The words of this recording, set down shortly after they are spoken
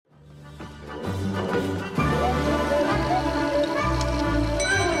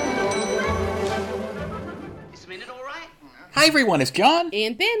Hi everyone, it's John.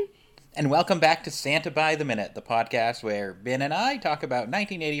 And Ben. And welcome back to Santa by the Minute, the podcast where Ben and I talk about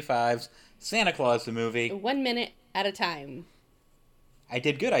 1985's Santa Claus the movie. 1 minute at a time. I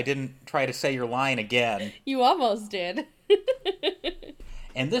did good. I didn't try to say your line again. You almost did.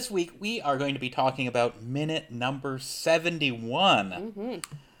 And this week we are going to be talking about minute number 71. Mm-hmm.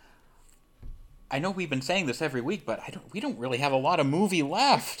 I know we've been saying this every week, but we don't really have a lot of movie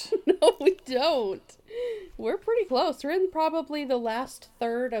left. No, we don't. We're pretty close. We're in probably the last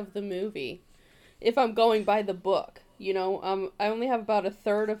third of the movie. If I'm going by the book. You know, I only have about a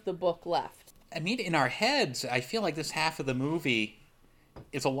third of the book left. I mean, in our heads, I feel like this half of the movie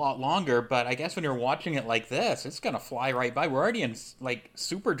is a lot longer, but I guess when you're watching it like this, it's going to fly right by. We're already in,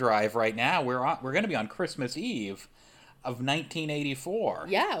 Super Drive right now. We're going to be on Christmas Eve of 1984.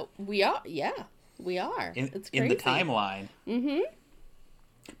 Yeah, we are. Yeah, we are. It's crazy. In the timeline. Mm-hmm.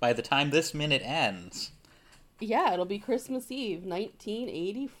 By the time this minute ends. Yeah, it'll be Christmas Eve,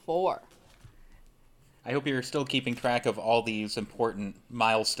 1984. I hope you're still keeping track of all these important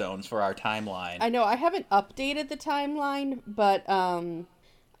milestones for our timeline. I know I haven't updated the timeline, but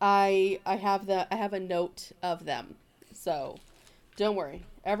I have a note of them. So, don't worry.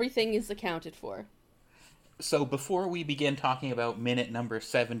 Everything is accounted for. So, before we begin talking about minute number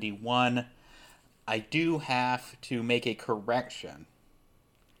 71, I do have to make a correction.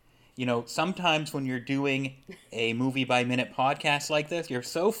 You know, sometimes when you're doing a movie-by-minute podcast like this, you're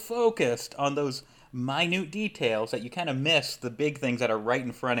so focused on those minute details that you kind of miss the big things that are right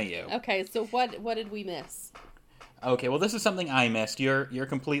in front of you. Okay, so what did we miss? Okay, well, this is something I missed. You're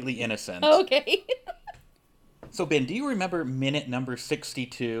completely innocent. Okay. So, Ben, do you remember minute number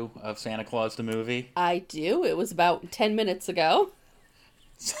 62 of Santa Claus the movie? I do. It was about 10 minutes ago.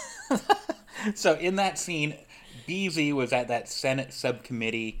 So, in that scene, BZ was at that Senate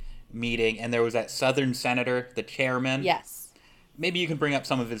subcommittee meeting, and there was that Southern senator, the chairman. Yes. Maybe you can bring up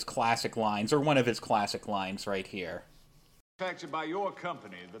some of his classic lines, or one of his classic lines right here. Manufactured by your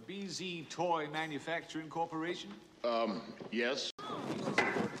company, the BZ Toy Manufacturing Corporation? Yes.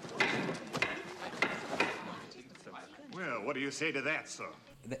 Well, what do you say to that, sir?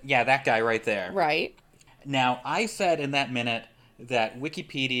 Yeah, that guy right there. Right. Now, I said in that minute that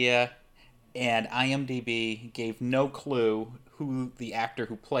Wikipedia and IMDb gave no clue who the actor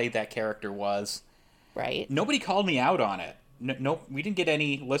who played that character was. Right. Nobody called me out on it. No, we didn't get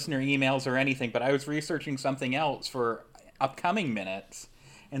any listener emails or anything, but I was researching something else for upcoming minutes,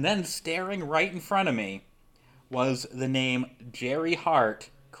 and then staring right in front of me was the name Jerry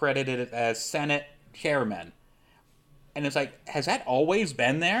Hart, credited as Senate Chairman. And it's like, has that always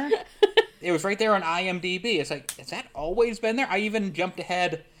been there? It was right there on IMDb. It's like, has that always been there? I even jumped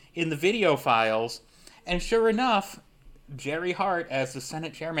ahead in the video files, and sure enough, Jerry Hart as the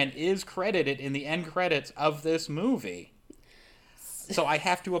Senate Chairman is credited in the end credits of this movie. So I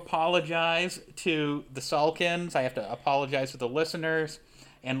have to apologize to the Salkins. I have to apologize to the listeners.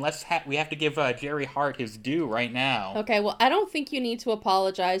 And we have to give Jerry Hart his due right now. Okay, well, I don't think you need to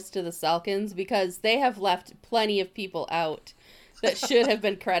apologize to the Salkins because they have left plenty of people out that should have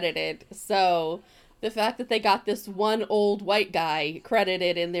been credited. So the fact that they got this one old white guy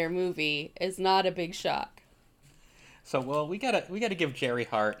credited in their movie is not a big shock. So, well, we gotta give Jerry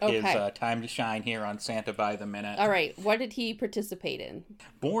Hart his time to shine here on Santa by the Minute. All right, what did he participate in?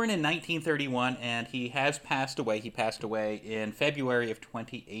 Born in 1931, and he has passed away. He passed away in February of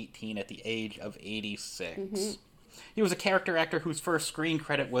 2018 at the age of 86. Mm-hmm. He was a character actor whose first screen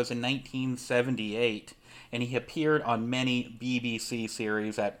credit was in 1978, and he appeared on many BBC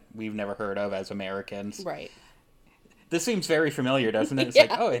series that we've never heard of as Americans. Right. This seems very familiar, doesn't it? It's Yeah.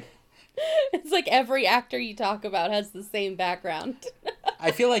 like, oh, it's like every actor you talk about has the same background.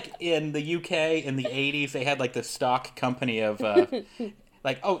 I feel like in the UK in the 80s, they had like the stock company of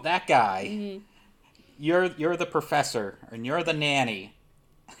like, oh, that guy. Mm-hmm. You're the professor and you're the nanny.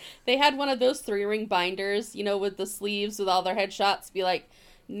 They had one of those 3-ring binders, you know, with the sleeves with all their headshots, be like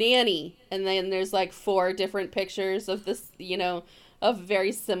nanny, and then there's like 4 different pictures of this, you know, of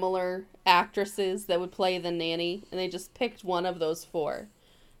very similar actresses that would play the nanny, and they just picked one of those 4.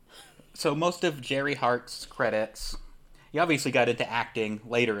 So most of Jerry Hart's credits, he obviously got into acting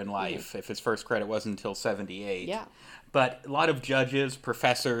later in life, if his first credit wasn't until 78. Yeah. But a lot of judges,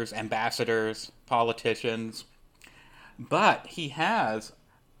 professors, ambassadors, politicians. But he has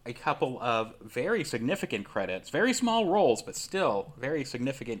a couple of very significant credits, very small roles, but still very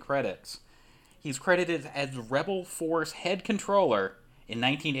significant credits. He's credited as Rebel Force head controller in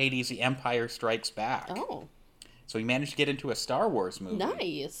 1980's The Empire Strikes Back. Oh. So he managed to get into a Star Wars movie.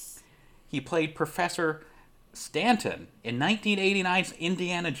 Nice. He played Professor Stanton in 1989's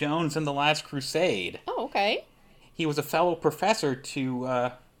Indiana Jones and the Last Crusade. Oh, okay. he was a fellow professor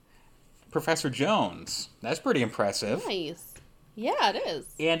to Professor Jones. That's pretty impressive. Nice. Yeah, it is.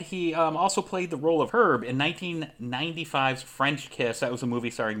 And he also played the role of Herb in 1995's French Kiss. That was a movie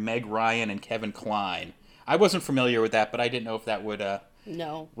starring Meg Ryan and Kevin Kline. I wasn't familiar with that, but I didn't know if that would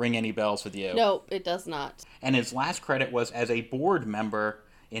No. ring any bells with you. No, it does not. And his last credit was as a board member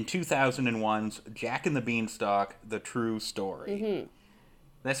in 2001's Jack and the Beanstalk, The True Story. Mm-hmm.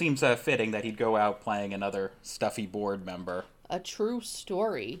 That seems fitting that he'd go out playing another stuffy board member. A true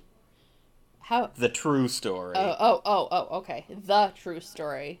story. How? The True Story. Oh, okay. The True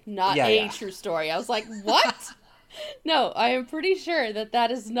Story, not Yeah. True Story. I was like, what? No, I am pretty sure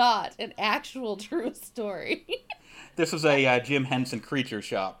that is not an actual true story. This was a Jim Henson Creature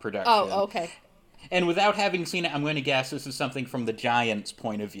Shop production. Oh, okay. And without having seen it, I'm going to guess this is something from the Giants'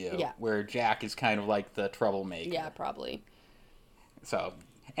 point of view. Yeah. Where Jack is kind of like the troublemaker. Yeah, probably. So,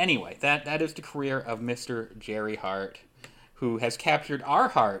 anyway, that is the career of Mr. Jerry Hart, who has captured our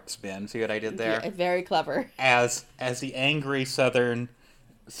hearts, Ben. See what I did there? Yeah, very clever. As the angry Southern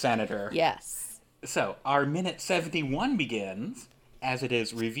senator. Yes. So, our minute 71 begins as it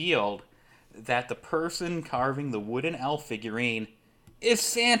is revealed that the person carving the wooden elf figurine is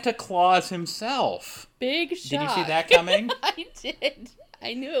Santa Claus himself. Big shock. Did you see that coming? I did.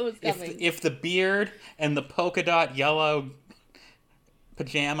 I knew it was coming. If the beard and the polka dot yellow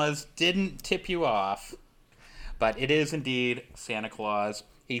pajamas didn't tip you off, but it is indeed Santa Claus.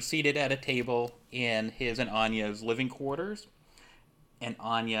 He's seated at a table in his and Anya's living quarters, and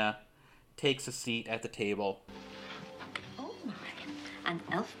Anya takes a seat at the table. Oh my, an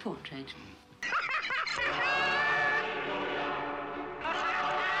elf portrait.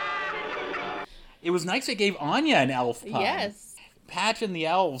 It was nice they gave Anya an elf pun. Yes. Patch and the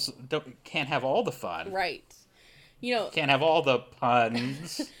elves can't have all the fun. Right. You know, Can't have all the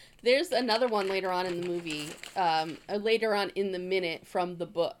puns. there's another one later on in the movie, later on in the minute from the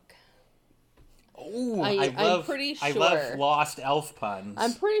book. Oh, I'm pretty I love sure. lost elf puns.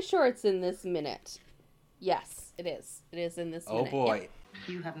 I'm pretty sure it's in this minute. Yes, it is. It is in this minute. Oh boy.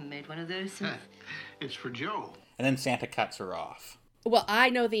 Yeah. You haven't made one of those since... It's for Joe. And then Santa cuts her off. Well, I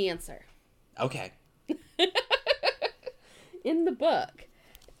know the answer. Okay. In the book,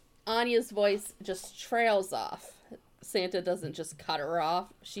 Anya's voice just trails off. Santa doesn't just cut her off.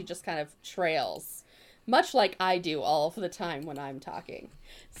 She just kind of trails. Much like I do all of the time when I'm talking.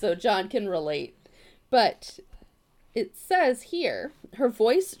 So John can relate. But it says here, her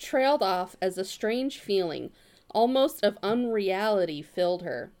voice trailed off as a strange feeling, almost of unreality, filled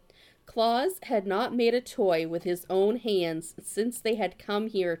her. Claus had not made a toy with his own hands since they had come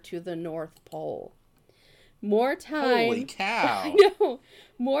here to the North Pole. More time... Holy cow. I know.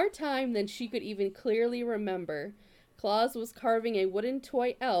 More time than she could even clearly remember. Claus was carving a wooden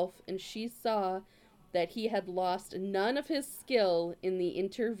toy elf, and she saw that he had lost none of his skill in the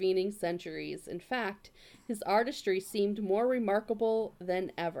intervening centuries. In fact, his artistry seemed more remarkable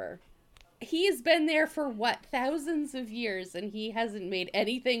than ever. He's been there for, what, thousands of years, and he hasn't made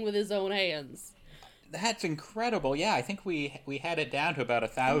anything with his own hands. That's incredible. Yeah, I think we had it down to about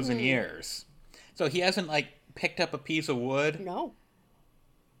 1,000 years. So he hasn't, like, picked up a piece of wood No.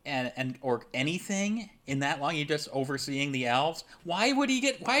 and or anything in that long. You're just overseeing the elves. Why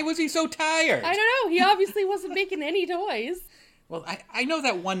was he so tired? I don't know. He obviously wasn't making any toys. Well, I know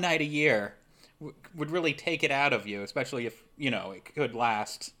that one night a year would really take it out of you, especially if, it could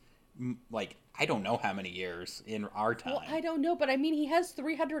last, like, I don't know how many years in our time. Well, I don't know, but I mean, he has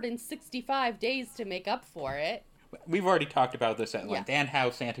 365 days to make up for it. We've already talked about this at length, Yeah. and how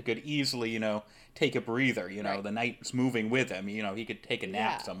Santa could easily, take a breather. Right. The night's moving with him. He could take a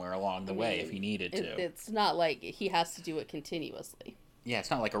nap Yeah. somewhere along the way if he needed to. It's not like he has to do it continuously. Yeah,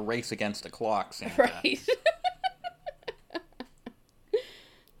 it's not like a race against the clock, Santa. Right.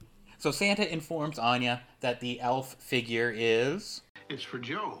 So Santa informs Anya that the elf figure is... It's for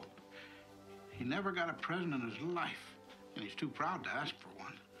Joe. He never got a present in his life, and he's too proud to ask for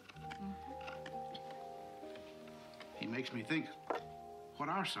one. He makes me think what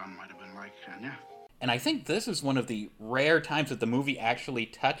our son might have been like, Anya. And I think this is one of the rare times that the movie actually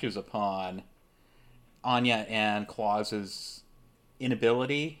touches upon Anya and Claus's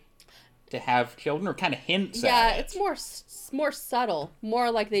inability to have children, or kind of hints at it. It's more subtle.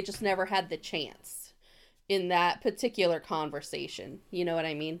 More like they just never had the chance in that particular conversation. You know what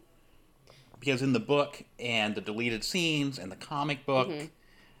I mean? Because in the book and the deleted scenes and the comic book,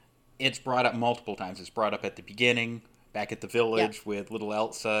 it's brought up multiple times. It's brought up at the beginning, back at the village with little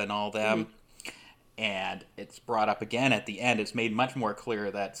Elsa and all them. And it's brought up again at the end. It's made much more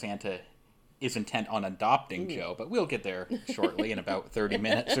clear that Santa is intent on adopting Joe. But we'll get there shortly in about 30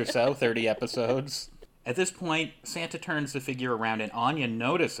 minutes or so, 30 episodes. At this point, Santa turns the figure around and Anya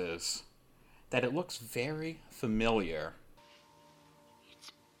notices that it looks very familiar.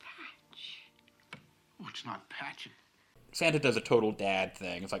 It's Patch. Oh, it's not Patch. Santa does a total dad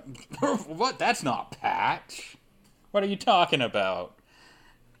thing. It's like, what? That's not Patch. What are you talking about?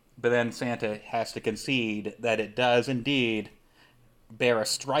 But then Santa has to concede that it does indeed bear a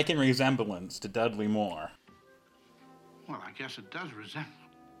striking resemblance to Dudley Moore. Well, I guess it does resemble.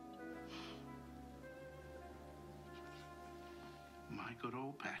 My good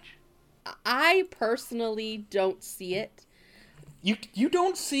old Patch. I personally don't see it. You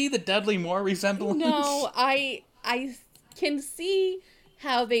don't see the Dudley Moore resemblance? No, I can see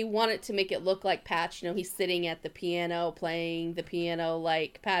how they wanted to make it look like Patch. You know, he's sitting at the piano playing the piano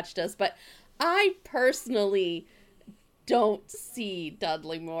like Patch does, but I personally don't see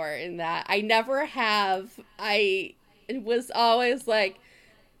Dudley Moore in that. I never have. It was always like,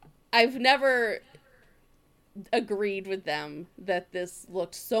 I've never agreed with them that this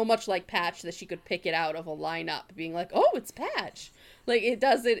looked so much like Patch that she could pick it out of a lineup, being like, oh, it's Patch. Like, it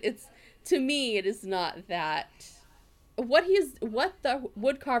doesn't, it's, to me, it is not that. What the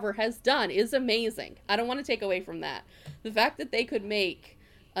woodcarver has done is amazing. I don't want to take away from that. The fact that they could make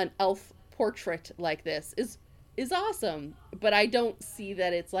an elf portrait like this is awesome, but I don't see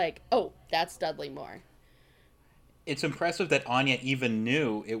that it's like, oh, that's Dudley Moore. It's impressive that Anya even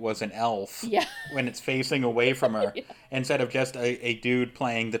knew it was an elf when it's facing away from her, instead of just a dude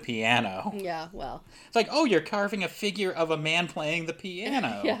playing the piano. Yeah, well. It's like, oh, you're carving a figure of a man playing the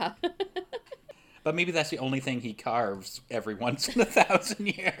piano. Yeah. But maybe that's the only thing he carves every once in 1,000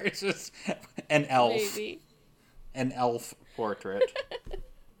 years, is an elf. Maybe. An elf portrait.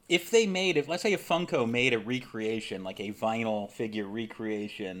 If let's say if Funko made a recreation, like a vinyl figure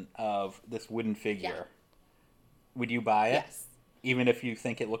recreation of this wooden figure, would you buy it? Yes. Even if you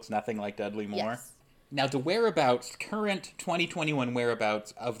think it looks nothing like Dudley Moore? Yes. Now, the whereabouts, current 2021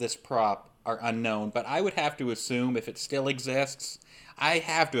 whereabouts of this prop are unknown, but I would have to assume if it still exists, I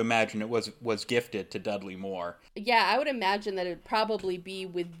have to imagine it was gifted to Dudley Moore. Yeah, I would imagine that it would probably be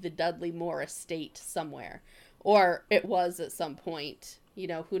with the Dudley Moore estate somewhere. Or it was at some point. You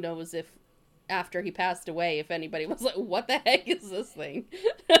know, who knows if after he passed away, if anybody was like, what the heck is this thing?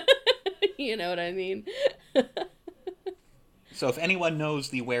 You know what I mean? So if anyone knows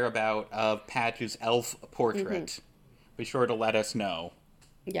the whereabout of Patch's elf portrait, be sure to let us know.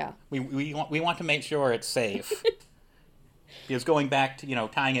 Yeah. We want to make sure it's safe. Because going back to,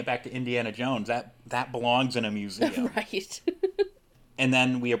 tying it back to Indiana Jones, that belongs in a museum. Right. And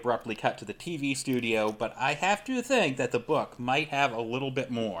then we abruptly cut to the TV studio, but I have to think that the book might have a little bit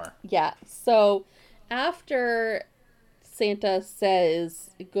more. Yeah. So after Santa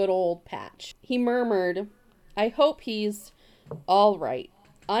says, good old Patch, he murmured, I hope he's all right,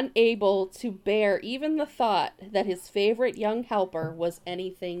 unable to bear even the thought that his favorite young helper was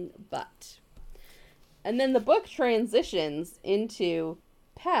anything but. And then the book transitions into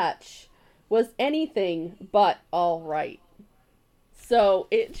Patch was anything but all right. So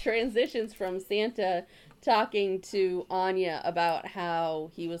it transitions from Santa talking to Anya about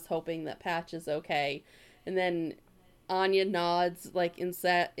how he was hoping that Patch is okay, and then Anya nods like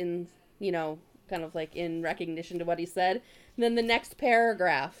kind of like in recognition to what he said. And then the next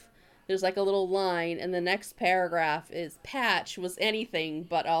paragraph, there's like a little line, and the next paragraph is Patch was anything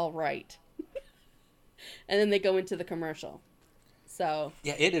but all right. And then they go into the commercial. So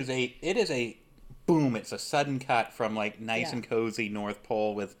yeah, it is a boom. It's a sudden cut from like nice and cozy North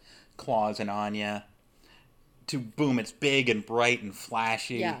Pole with Claus and Anya to boom. It's big and bright and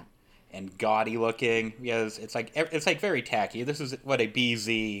flashy and gaudy looking. Yes, it's like very tacky. This is what a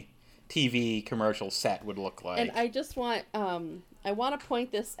BZ TV commercial set would look like. And I just want I want to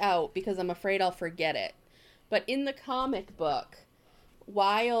point this out because I'm afraid I'll forget it. But in the comic book,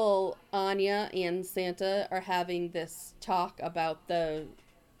 while Anya and Santa are having this talk about the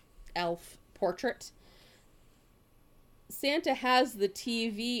elf portrait, Santa has the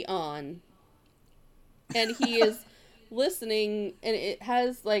TV on and he is listening, and it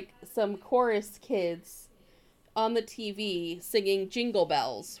has like some chorus kids on the TV singing Jingle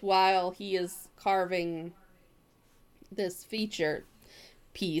Bells while he is carving this feature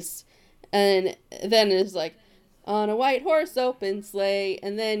piece. And then it's like, on a white horse open sleigh,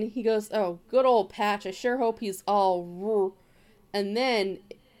 and then he goes, oh, good old Patch, I sure hope he's all and then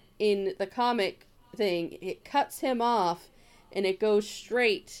in the comic thing, it cuts him off and it goes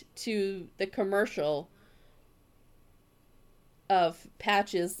straight to the commercial of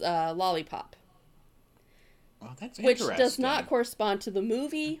Patch's lollipop. Well, that's which interesting. does not correspond to the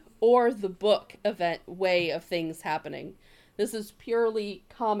movie or the book event way of things happening. This is purely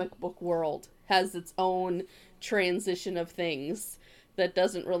comic book world has its own transition of things that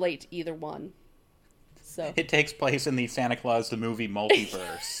doesn't relate to either one. So It takes place in the Santa Claus the Movie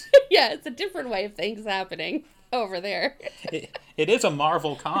multiverse. yeah, it's a different way of things happening over there. It is a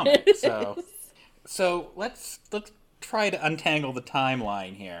Marvel comic, It so... is. So let's try to untangle the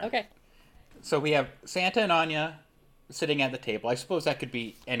timeline here. Okay. So we have Santa and Anya sitting at the table. I suppose that could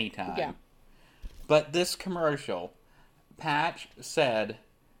be any time. Yeah. But this commercial, Patch said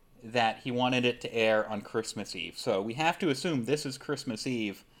that he wanted it to air on Christmas Eve. So we have to assume this is Christmas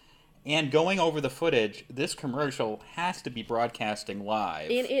Eve. And going over the footage, this commercial has to be broadcasting live.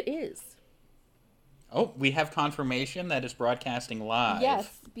 And it is. Oh, we have confirmation that it's broadcasting live. Yes,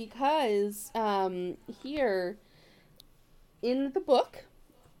 because here in the book,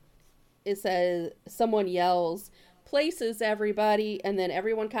 it says someone yells, places everybody, and then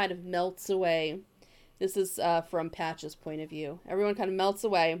everyone kind of melts away. This is from Patch's point of view. Everyone kind of melts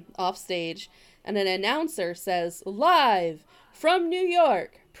away off stage, and an announcer says, live from New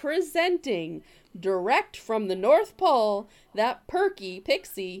York, presenting direct from the North Pole, that perky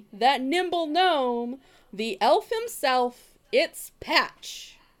pixie, that nimble gnome, the elf himself, it's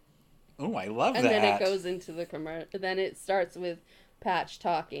Patch. Oh, I love And that. then it goes into the commercial. Then it starts with Patch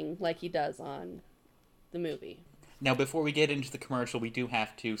talking like he does on the movie. Now, before we get into the commercial, we do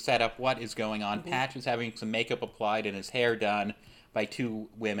have to set up what is going on. Patch is having some makeup applied and his hair done by two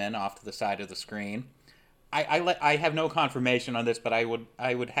women off to the side of the screen. I have no confirmation on this, but I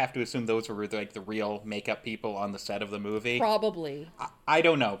would have to assume those were like the real makeup people on the set of the movie. Probably. I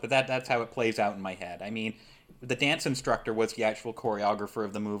don't know, but that's how it plays out in my head. I mean, the dance instructor was the actual choreographer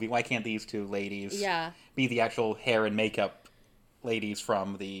of the movie. Why can't these two ladies be the actual hair and makeup ladies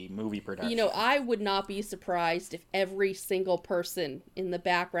from the movie production? You know, I would not be surprised if every single person in the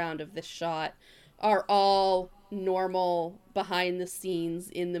background of this shot are all normal behind the scenes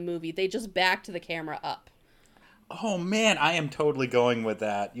in the movie. They just backed the camera up. Oh man, I am totally going with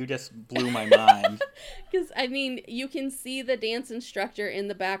that. You just blew my mind. Because, I mean, you can see the dance instructor in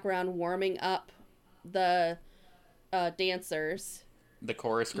the background warming up the dancers. The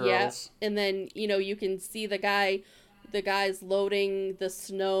chorus girls. Yeah. And then, you know, you can see the guys loading the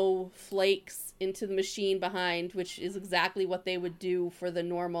snow flakes into the machine behind, which is exactly what they would do for the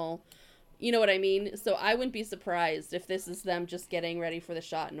normal, you know what I mean? So I wouldn't be surprised if this is them just getting ready for the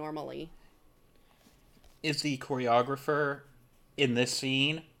shot normally. Is the choreographer in this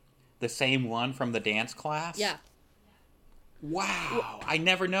scene the same one from the dance class? Yeah. Wow, I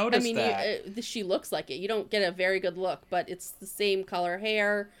never noticed that. She looks like it. You don't get a very good look, but it's the same color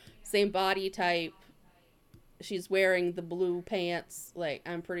hair, same body type. She's wearing the blue pants. Like,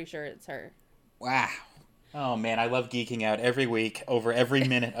 I'm pretty sure it's her. Wow. Oh man, I love geeking out every week over every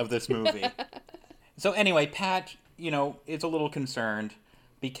minute of this movie. So anyway, Patch, you know, is a little concerned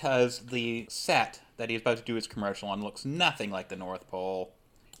because the set that he's about to do his commercial on looks nothing like the North Pole.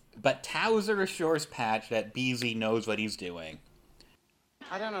 But Towser assures Patch that BZ knows what he's doing.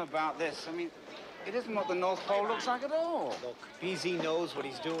 I don't know about this. I mean, it isn't what the North Pole looks like at all. Look, BZ knows what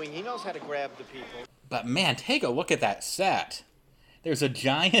he's doing. He knows how to grab the people. But man, take a look at that set. There's a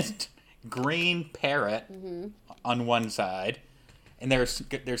giant green parrot on one side, and there's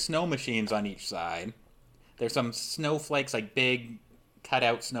snow machines on each side. There's some snowflakes, like big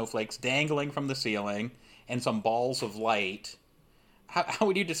cutout snowflakes dangling from the ceiling, and some balls of light. How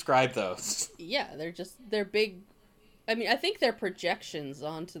would you describe those? Yeah, they're big. I mean, I think they're projections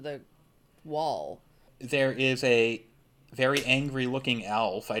onto the wall. There is a very angry looking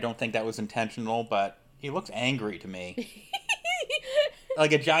elf. I don't think that was intentional, but he looks angry to me.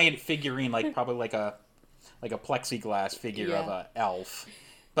 Like a giant figurine, like probably like a plexiglass figure of a elf.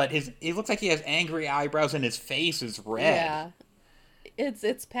 But he looks like he has angry eyebrows and his face is red. Yeah.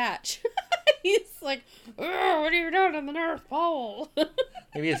 It's Patch. He's like, oh, what are you doing in the North Pole?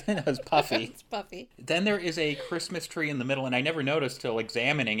 Maybe his nose puffy. It's puffy. Then there is a Christmas tree in the middle, and I never noticed till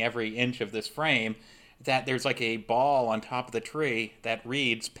examining every inch of this frame that there's like a ball on top of the tree that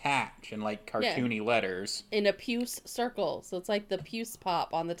reads Patch in like cartoony letters. In a puce circle. So it's like the puce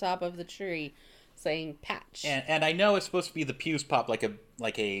pop on the top of the tree saying Patch. And I know it's supposed to be the Puce Pop, like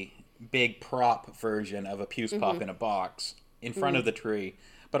a big prop version of a Puce Pop in a box in front of the tree.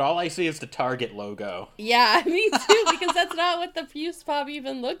 But all I see is the Target logo. Yeah, me too, because that's not what the Puce Pop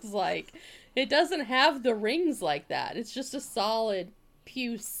even looks like. It doesn't have the rings like that. It's just a solid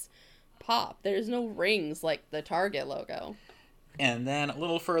Puce Pop. There's no rings like the Target logo. And then a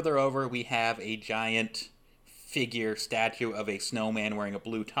little further over, we have a giant figure statue of a snowman wearing a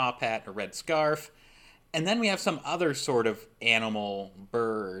blue top hat and a red scarf. And then we have some other sort of animal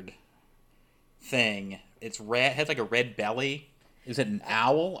bird thing. It's red, has like a red belly. Is it an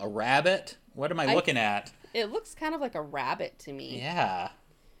owl? A rabbit? What am I looking at? It looks kind of like a rabbit to me. Yeah.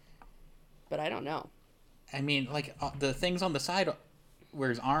 But I don't know. I mean, like, the things on the side where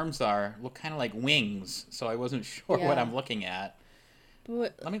his arms are look kind of like wings, so I wasn't sure what I'm looking at.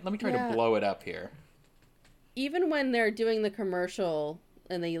 But, Let me try to blow it up here. Even when they're doing the commercial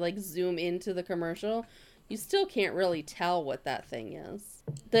and they like zoom into the commercial, you still can't really tell what that thing is.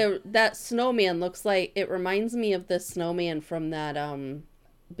 That snowman looks like, it reminds me of the snowman from that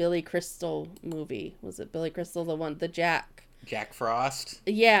Billy Crystal movie. Was it Billy Crystal, the Jack Frost?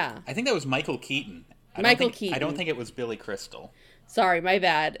 Yeah. I think that was Michael Keaton. I don't think it was Billy Crystal. Sorry, my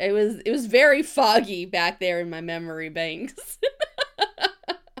bad. It was very foggy back there in my memory banks.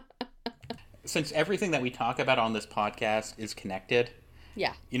 Since everything that we talk about on this podcast is connected,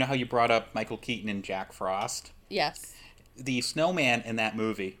 Yeah. you know how you brought up Michael Keaton and Jack Frost? Yes. The snowman in that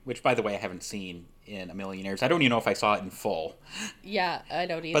movie, which, by the way, I haven't seen in a million years. I don't even know if I saw it in full. Yeah, I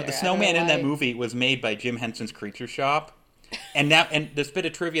don't either. But the snowman in that movie was made by Jim Henson's Creature Shop. And this bit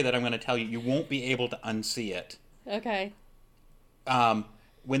of trivia that I'm going to tell you, you won't be able to unsee it. Okay.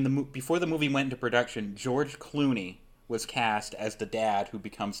 Before the movie went into production, George Clooney was cast as the dad who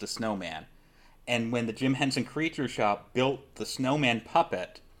becomes the snowman. And when the Jim Henson Creature Shop built the snowman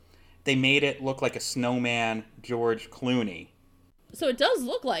puppet, they made it look like a snowman George Clooney. So it does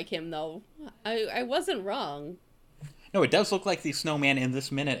look like him, though. I wasn't wrong. No, it does look like the snowman in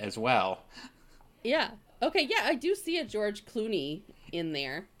this minute as well. Yeah. Okay, yeah, I do see a George Clooney in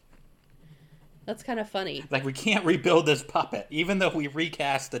there. That's kind of funny. Like, we can't rebuild this puppet, even though we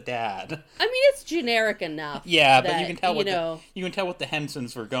recast the dad. I mean, it's generic enough. Yeah, that, but you can tell what the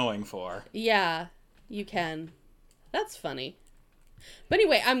Hensons were going for. Yeah, you can. That's funny. But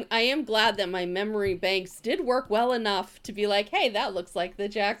anyway, I am glad that my memory banks did work well enough to be like, hey, that looks like the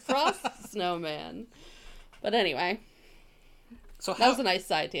Jack Frost snowman. But anyway, that was a nice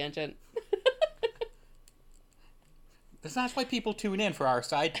side tangent. That's why people tune in, for our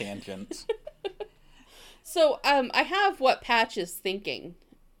side tangents. So, I have what Patch is thinking.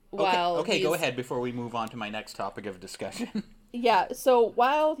 Okay, go ahead before we move on to my next topic of discussion. Yeah, so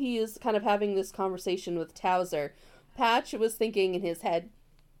while he is kind of having this conversation with Towser, Patch was thinking in his head,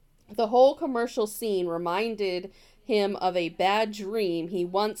 the whole commercial scene reminded him of a bad dream he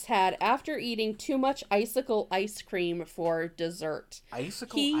once had after eating too much icicle ice cream for dessert. Ice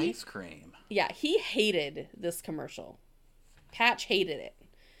cream? Yeah, he hated this commercial. Patch hated it.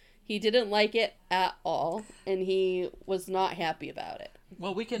 He didn't like it at all, and he was not happy about it.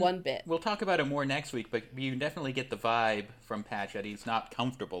 Well, one bit. We'll talk about it more next week, but you definitely get the vibe from Patch that he's not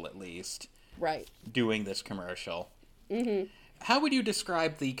comfortable, at least, right, doing this commercial. Mm-hmm. How would you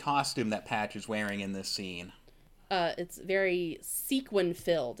describe the costume that Patch is wearing in this scene? It's very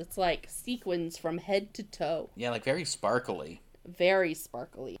sequin-filled. It's like sequins from head to toe. Yeah, like very sparkly. Very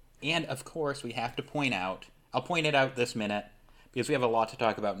sparkly. And, of course, we have to point out, I'll point it out this minute, because we have a lot to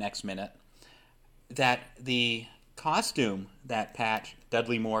talk about next minute, that the costume that Patch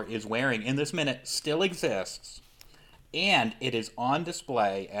Dudley Moore is wearing in this minute still exists, and it is on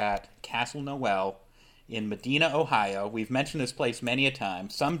display at Castle Noel in Medina, Ohio. We've mentioned this place many a time.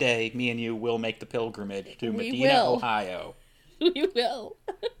 Someday, me and you will make the pilgrimage to Medina, Ohio. We will.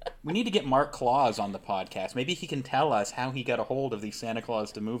 We need to get Mark Claus on the podcast. Maybe he can tell us how he got a hold of these Santa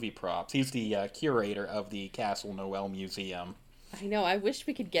Claus the movie props. He's the curator of the Castle Noel Museum. I know, I wish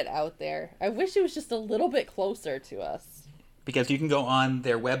we could get out there. I wish it was just a little bit closer to us. Because you can go on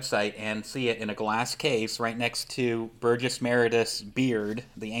their website and see it in a glass case right next to Burgess Meredith's beard,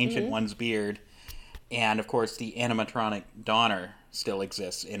 the Ancient One's beard. And, of course, the animatronic Donner still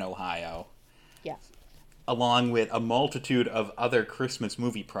exists in Ohio. Yeah. Along with a multitude of other Christmas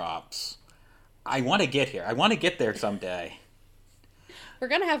movie props. I want to get here. I want to get there someday. We're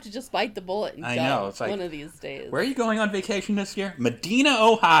going to have to just bite the bullet and go it's like, one of these days. Where are you going on vacation this year? Medina,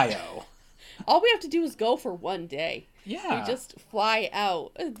 Ohio. All we have to do is go for one day. Yeah. We just fly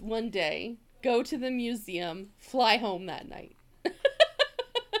out one day, go to the museum, fly home that night.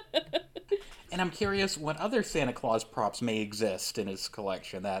 And I'm curious what other Santa Claus props may exist in his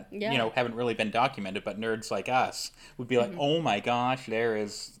collection that, haven't really been documented, but nerds like us would be like, oh my gosh, there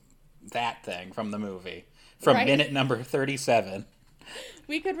is that thing from the movie. From minute number 37.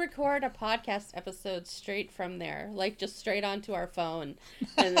 We could record a podcast episode straight from there, like just straight onto our phone,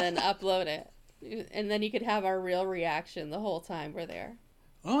 and then upload it. And then you could have our real reaction the whole time we're there.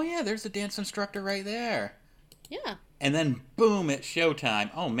 Oh yeah, there's the dance instructor right there. Yeah. And then boom, it's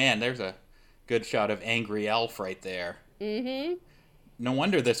showtime. Oh man, there's a good shot of Angry Elf right there. Mm-hmm. No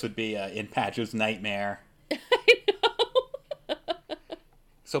wonder this would be in Patch's nightmare. I know.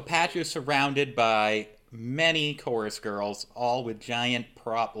 So Patch is surrounded by many chorus girls, all with giant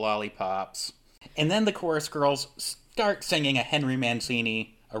prop lollipops. And then the chorus girls start singing a Henry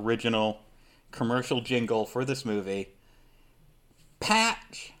Mancini original commercial jingle for this movie,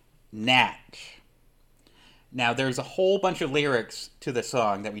 Patch Natch. Now, there's a whole bunch of lyrics to the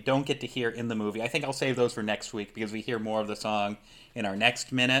song that we don't get to hear in the movie. I think I'll save those for next week because we hear more of the song in our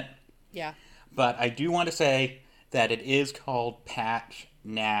next minute. Yeah. But I do want to say that it is called Patch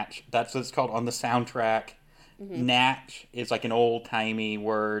Natch. That's what it's called on the soundtrack. Mm-hmm. Natch is like an old-timey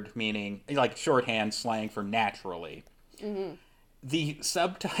word meaning, like shorthand slang for naturally. Mm-hmm. The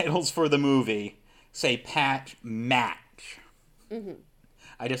subtitles for the movie say Patch Match. Mm-hmm.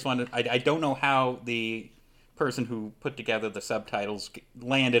 I don't know how the person who put together the subtitles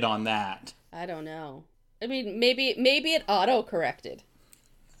landed on that. I don't know. I mean, maybe it auto-corrected.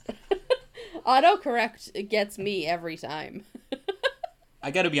 Autocorrect gets me every time.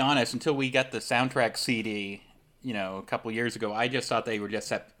 I gotta be honest, until we got the soundtrack CD, a couple years ago, I just thought they were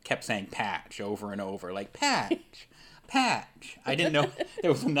just kept saying patch over and over. Like, patch, patch. I didn't know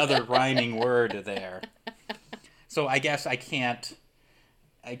there was another rhyming word there. So I guess I can't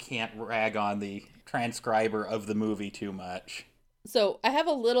rag on the transcriber of the movie too much. So I have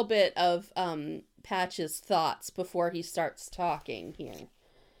a little bit of Patch's thoughts before he starts talking here.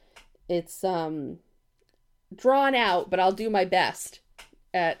 It's drawn out, but I'll do my best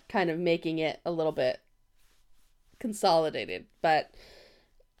at kind of making it a little bit consolidated. But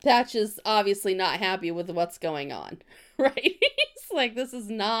Patch is obviously not happy with what's going on, right? He's like, this is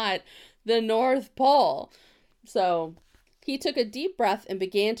not the North Pole. So he took a deep breath and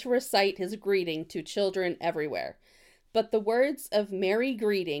began to recite his greeting to children everywhere. But the words of Merry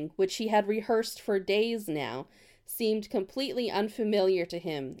Greeting, which he had rehearsed for days now, seemed completely unfamiliar to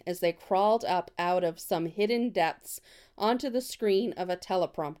him as they crawled up out of some hidden depths onto the screen of a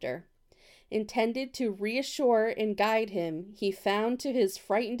teleprompter. Intended to reassure and guide him, he found to his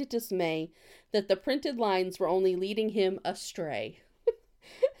frightened dismay that the printed lines were only leading him astray.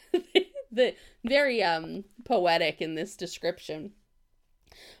 The very poetic in this description.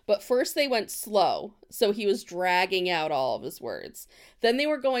 But first they went slow, so he was dragging out all of his words. Then they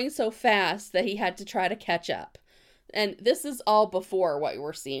were going so fast that he had to try to catch up. And this is all before what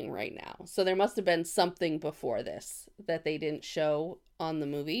we're seeing right now. So there must have been something before this that they didn't show on the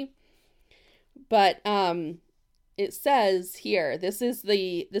movie. But it says here, this is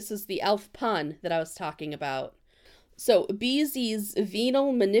the elf pun that I was talking about. So, BZ's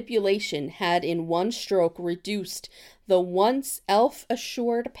venal manipulation had in one stroke reduced the once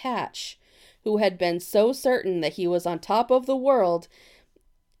elf-assured Patch, who had been so certain that he was on top of the world,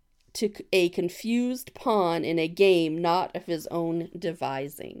 to a confused pawn in a game not of his own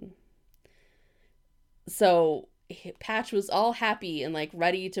devising. So, Patch was all happy and,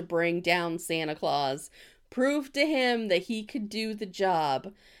 ready to bring down Santa Claus, proved to him that he could do the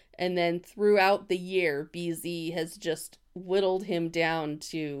job. And then throughout the year, BZ has just whittled him down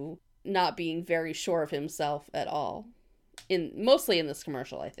to not being very sure of himself at all. Mostly in this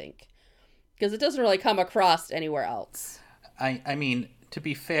commercial, I think. Because it doesn't really come across anywhere else. I mean, to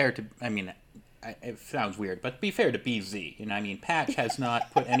be fair to... it sounds weird, but to be fair to BZ, Patch has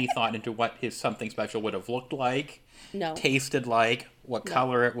not put any thought into what his Something Special would have looked like, tasted like, what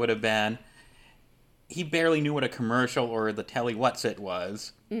color it would have been. He barely knew what a commercial or the telly what's it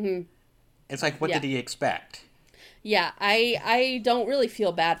was. Mm-hmm. It's like, what did he expect? Yeah, I don't really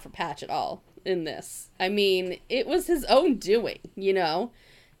feel bad for Patch at all in this. I mean, it was his own doing,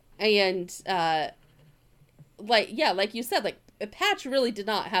 And, like you said, Patch really did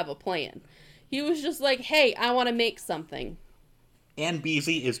not have a plan. He was just like, hey, I want to make something. And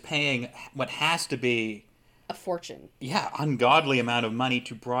BZ is paying what has to be... a fortune. Yeah, ungodly amount of money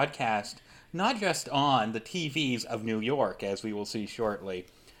to broadcast... not just on the TVs of New York, as we will see shortly,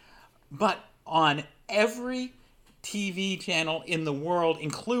 but on every TV channel in the world,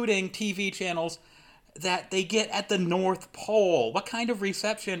 including TV channels that they get at the North Pole. What kind of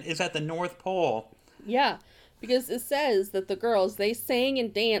reception is at the North Pole? Yeah, because it says that the girls, they sang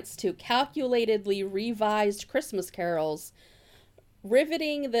and danced to calculatedly revised Christmas carols,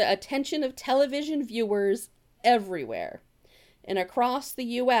 riveting the attention of television viewers everywhere. And across the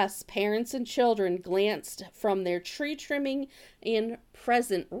U.S., parents and children glanced from their tree trimming and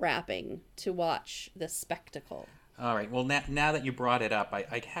present wrapping to watch the spectacle. All right. Well, now that you brought it up,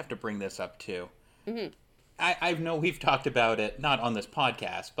 I have to bring this up, too. Mm-hmm. I know we've talked about it, not on this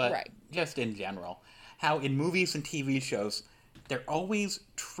podcast, but just in general, how in movies and TV shows, they're always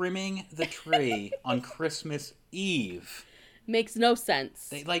trimming the tree on Christmas Eve. Makes no sense.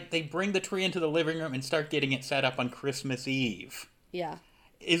 They bring the tree into the living room and start getting it set up on Christmas Eve. Yeah.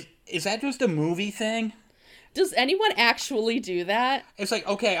 Is that just a movie thing? Does anyone actually do that? It's like,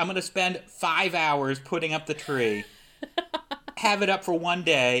 okay, I'm going to spend 5 hours putting up the tree. Have it up for one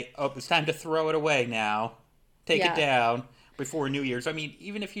day. Oh, it's time to throw it away now. Take it down before New Year's. I mean,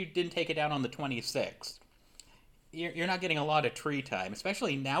 even if you didn't take it down on the 26th, you're not getting a lot of tree time,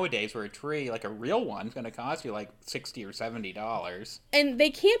 especially nowadays where a tree, like a real one, is going to cost you like $60 or $70. And they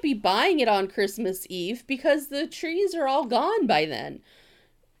can't be buying it on Christmas Eve because the trees are all gone by then.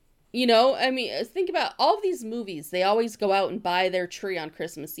 You know, I mean, think about all of these movies. They always go out and buy their tree on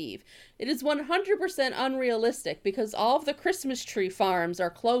Christmas Eve. It is 100% unrealistic because all of the Christmas tree farms are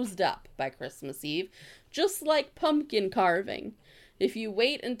closed up by Christmas Eve, just like pumpkin carving. If you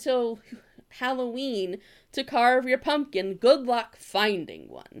wait until Halloween to carve your pumpkin, good luck finding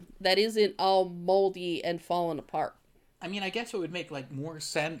one that isn't all moldy and fallen apart. I mean, I guess it would make, like, more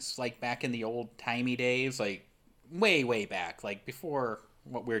sense, like, back in the old-timey days, like, way, way back, like, before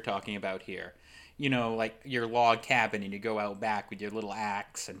what we're talking about here. You know, like your log cabin, and you go out back with your little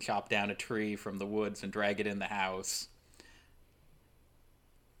axe and chop down a tree from the woods and drag it in the house.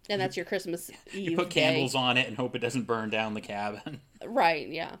 And that's your Christmas Eve You put day. candles on it and hope it doesn't burn down the cabin. Right,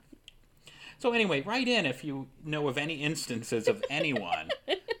 yeah. So anyway, write in if you know of any instances of anyone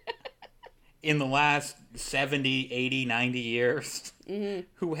in the last 70, 80, 90 years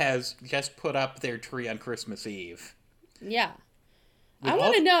who has just put up their tree on Christmas Eve. Yeah. With I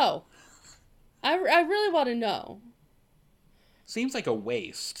want to know. I really want to know. Seems like a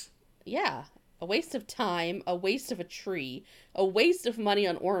waste. Yeah. A waste of time, a waste of a tree, a waste of money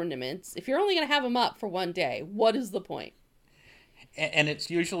on ornaments. If you're only going to have them up for one day, what is the point? And it's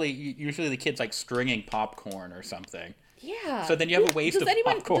usually the kids like stringing popcorn or something. Yeah. So then you have a waste of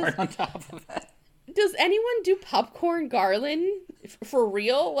popcorn on top of it. Does anyone do popcorn garland for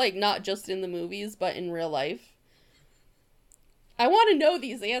real? Like, not just in the movies, but in real life? I want to know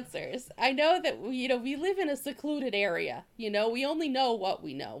these answers. I know that, we live in a secluded area. We only know what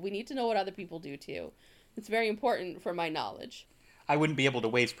we know. We need to know what other people do, too. It's very important for my knowledge. I wouldn't be able to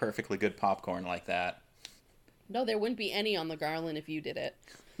waste perfectly good popcorn like that. No, there wouldn't be any on the garland if you did it.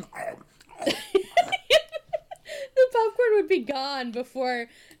 The popcorn would be gone before,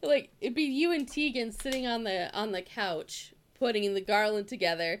 it'd be you and Tegan sitting on the couch putting the garland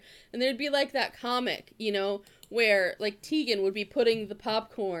together, and there'd be like that comic, where like Tegan would be putting the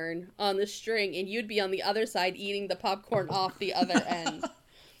popcorn on the string and you'd be on the other side eating the popcorn off the other end.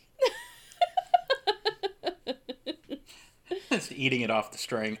 Just eating it off the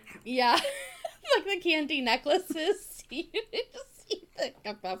string. Yeah. Like the candy necklaces. You just eat the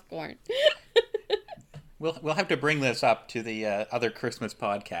popcorn. We'll have to bring this up to the other Christmas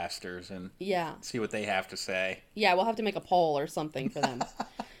podcasters and see what they have to say. Yeah, we'll have to make a poll or something for them.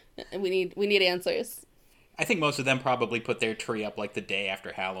 We need answers. I think most of them probably put their tree up like the day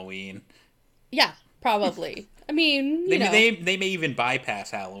after Halloween. Yeah, probably. I mean, they may even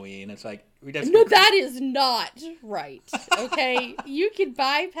bypass Halloween. It's like no, that is not right. Okay, you can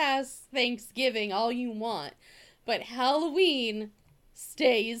bypass Thanksgiving all you want, but Halloween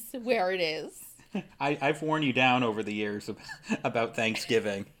stays where it is. I've worn you down over the years about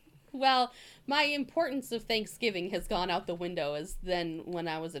Thanksgiving. Well, my importance of Thanksgiving has gone out the window as then when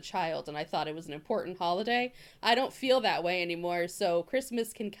I was a child and I thought it was an important holiday. I don't feel that way anymore, so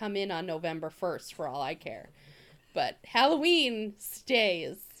Christmas can come in on November 1st for all I care. But Halloween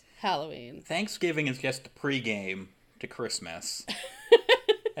stays Halloween. Thanksgiving is just a pregame to Christmas,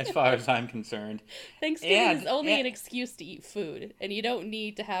 as far as I'm concerned. Thanksgiving is only an excuse to eat food, and you don't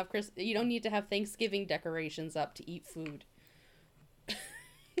need to have Thanksgiving decorations up to eat food.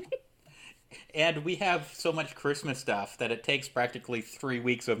 And we have so much Christmas stuff that it takes practically 3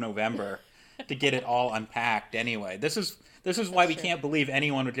 weeks of November to get it all unpacked anyway. This is why we can't believe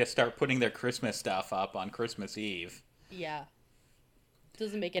anyone would just start putting their Christmas stuff up on Christmas Eve. Yeah.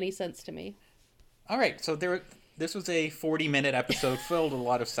 Doesn't make any sense to me. All right, so this was a 40-minute episode filled with a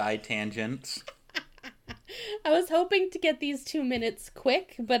lot of side tangents. I was hoping to get these 2 minutes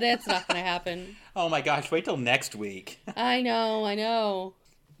quick, but it's not going to happen. Oh my gosh, wait till next week. I know.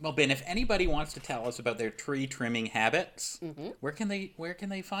 Well, Ben, if anybody wants to tell us about their tree trimming habits, where can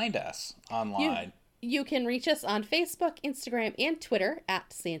they find us online? You can reach us on Facebook, Instagram, and Twitter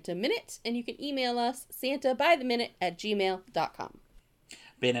at Santa Minute, and you can email us santabytheminute@gmail.com.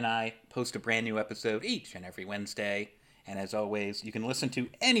 Ben and I post a brand new episode each and every Wednesday, and as always, you can listen to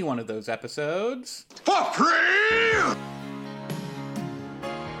any one of those episodes For free!